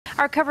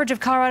Our coverage of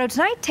Colorado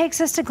Tonight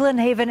takes us to Glen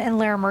Haven in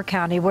Larimer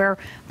County, where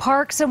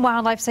Parks and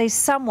Wildlife say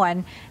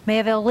someone may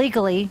have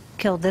illegally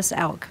killed this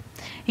elk.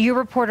 Your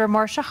reporter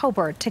Marcia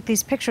Hobart took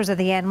these pictures of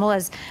the animal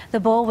as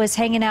the bull was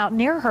hanging out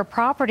near her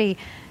property.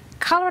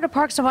 Colorado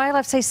Parks and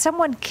Wildlife say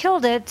someone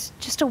killed it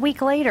just a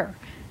week later.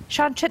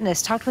 Sean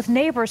Chitness talked with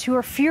neighbors who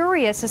are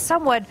furious as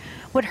someone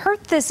would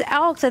hurt this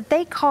elk that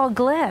they call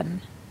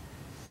Glen.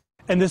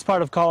 In this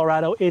part of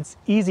Colorado, it's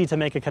easy to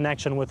make a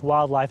connection with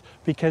wildlife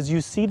because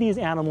you see these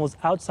animals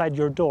outside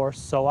your door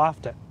so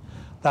often.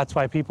 That's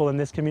why people in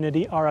this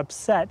community are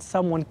upset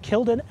someone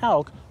killed an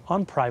elk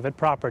on private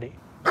property.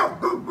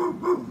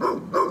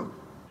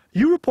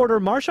 You reporter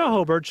Marcia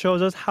Hobart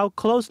shows us how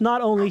close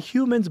not only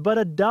humans but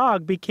a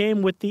dog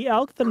became with the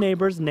elk the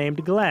neighbors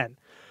named Glen.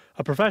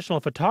 A professional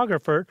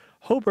photographer,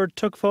 Hobart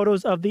took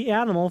photos of the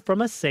animal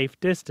from a safe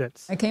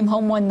distance. I came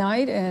home one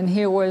night and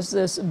here was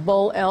this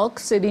bull elk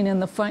sitting in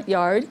the front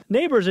yard.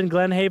 Neighbors in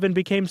Glen Haven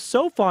became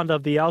so fond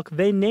of the elk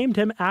they named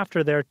him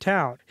after their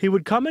town. He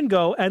would come and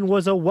go and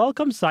was a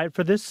welcome sight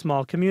for this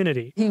small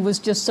community. He was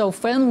just so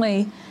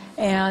friendly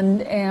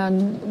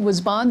and was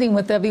bonding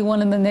with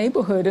everyone in the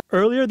neighborhood.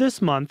 Earlier this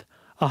month,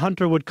 a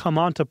hunter would come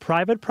onto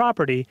private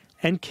property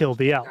and kill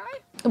the elk.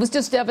 It was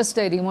just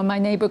devastating when my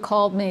neighbor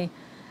called me.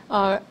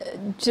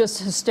 Just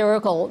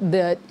hysterical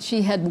that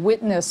she had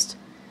witnessed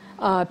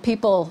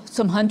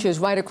some hunters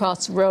right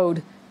across the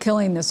road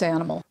killing this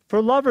animal.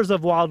 For lovers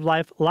of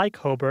wildlife like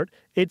Hobart,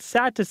 it's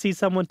sad to see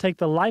someone take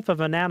the life of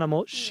an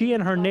animal she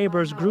and her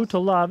neighbors grew to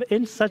love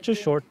in such a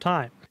short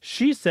time.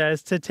 She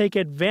says to take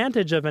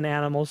advantage of an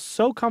animal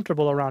so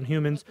comfortable around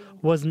humans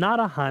was not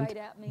a hunt,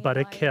 but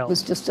a kill. It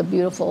was just a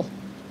beautiful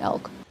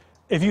elk.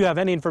 If you have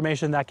any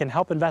information that can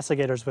help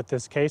investigators with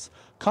this case,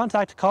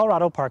 contact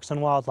Colorado Parks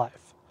and Wildlife.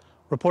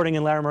 Reporting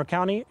in Larimer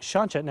County,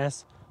 Sean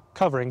Chitness,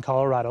 covering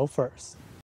Colorado First.